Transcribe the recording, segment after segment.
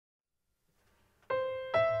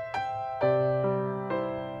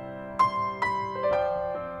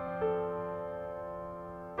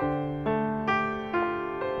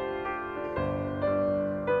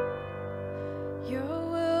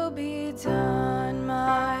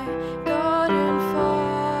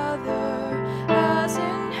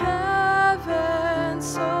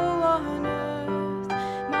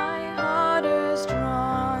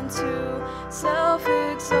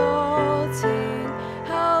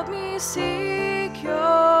help me seek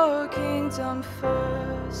your kingdom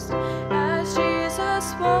first. As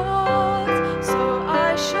Jesus walked, so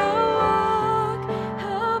I shall walk,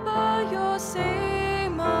 held by your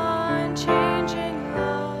same unchanging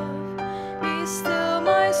love. Be still,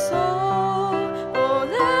 my soul, oh,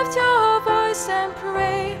 lift your voice and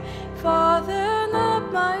pray. Father,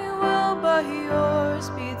 not my will, but yours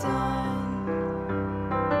be done.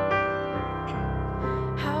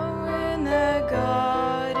 How in the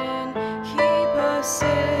garden he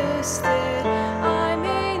persisted, I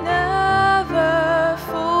may never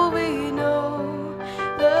fully know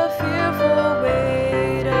the fearful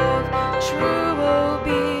weight of true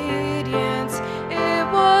obedience. It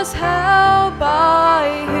was held by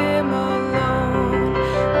him alone.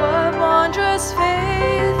 What wondrous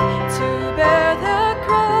faith to bear the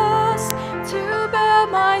cross, to bear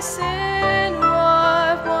my sin.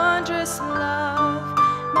 What wondrous love,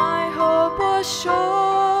 my hope was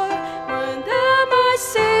sure when there my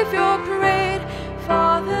Savior prayed.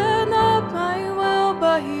 Father, not my will,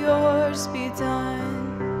 but yours be done.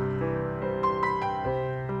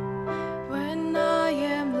 When I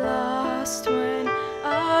am lost, when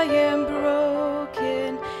I am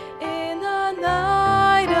broken, in the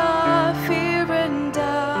night of fear and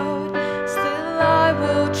doubt, still I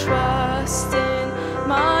will trust in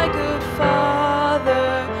my good Father.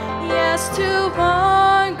 Yes, to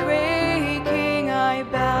one great King I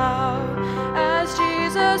bow. As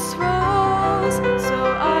Jesus rose, so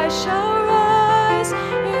I shall rise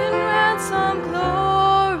in ransom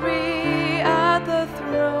glory at the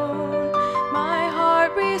throne. My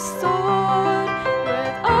heart restored,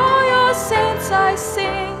 with all your saints I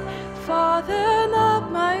sing. Father,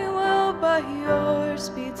 not my will, but yours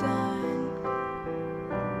be done.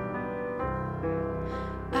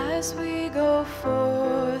 As we go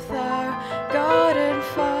forth, our God and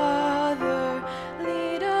Father,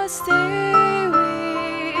 lead us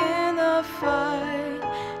daily in the fight,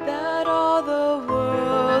 that all the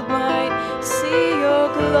world might see your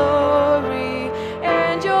glory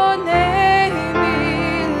and your name be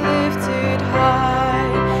lifted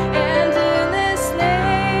high. And in this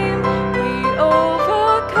name we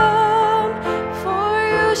overcome, for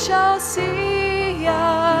you shall see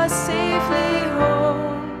us safely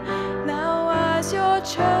home. Now as your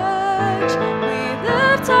church we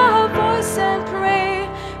lift our voice and pray.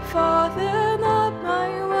 Father, not my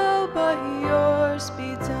will, but yours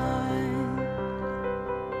be done.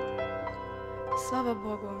 Слава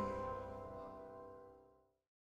Богу!